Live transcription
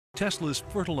Tesla's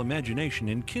fertile imagination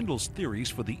enkindles theories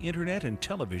for the internet and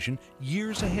television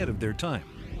years ahead of their time.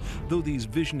 Though these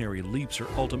visionary leaps are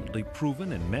ultimately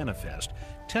proven and manifest,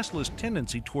 Tesla's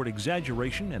tendency toward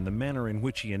exaggeration and the manner in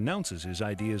which he announces his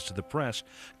ideas to the press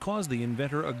caused the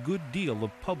inventor a good deal of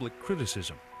public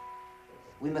criticism.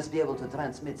 We must be able to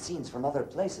transmit scenes from other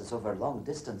places over long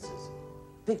distances.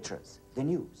 Pictures, the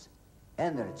news,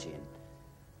 energy, and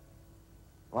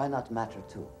why not matter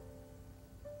too?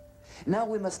 Now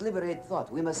we must liberate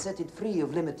thought. We must set it free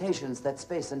of limitations that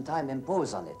space and time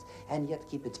impose on it, and yet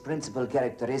keep its principal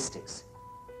characteristics,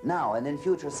 now and in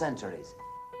future centuries.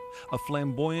 A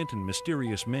flamboyant and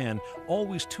mysterious man,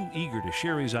 always too eager to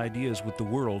share his ideas with the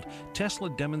world, Tesla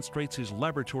demonstrates his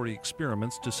laboratory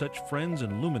experiments to such friends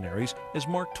and luminaries as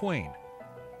Mark Twain.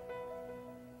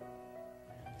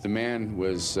 The man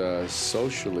was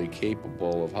socially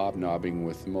capable of hobnobbing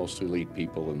with the most elite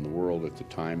people in the world at the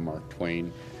time: Mark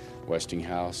Twain,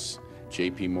 Westinghouse,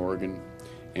 J.P. Morgan,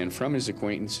 and from his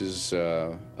acquaintances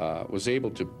was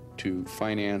able to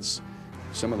finance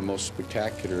some of the most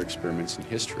spectacular experiments in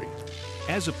history.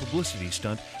 As a publicity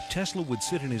stunt, Tesla would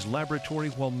sit in his laboratory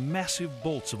while massive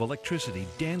bolts of electricity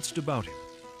danced about him.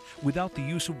 Without the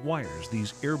use of wires,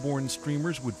 these airborne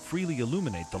streamers would freely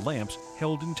illuminate the lamps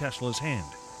held in Tesla's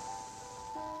hand.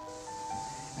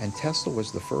 And Tesla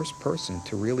was the first person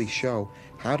to really show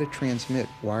how to transmit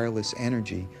wireless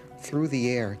energy through the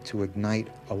air to ignite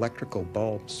electrical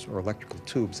bulbs or electrical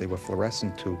tubes. They were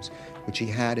fluorescent tubes, which he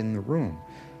had in the room.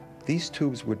 These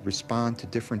tubes would respond to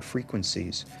different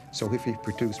frequencies. So if he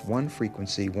produced one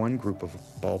frequency, one group of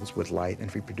bulbs would light, and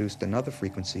if he produced another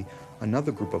frequency,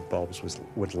 another group of bulbs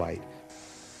would light.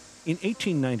 In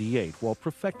 1898, while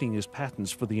perfecting his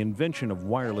patents for the invention of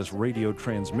wireless radio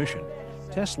transmission,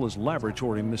 Tesla's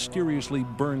laboratory mysteriously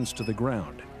burns to the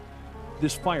ground.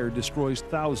 This fire destroys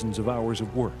thousands of hours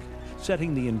of work,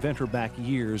 setting the inventor back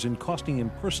years and costing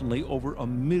him personally over $1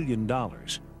 million.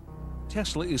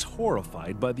 Tesla is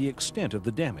horrified by the extent of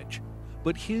the damage,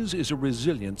 but his is a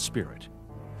resilient spirit.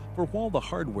 For while the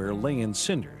hardware lay in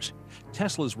cinders,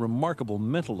 Tesla's remarkable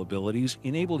mental abilities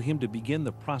enabled him to begin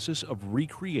the process of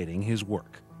recreating his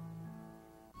work.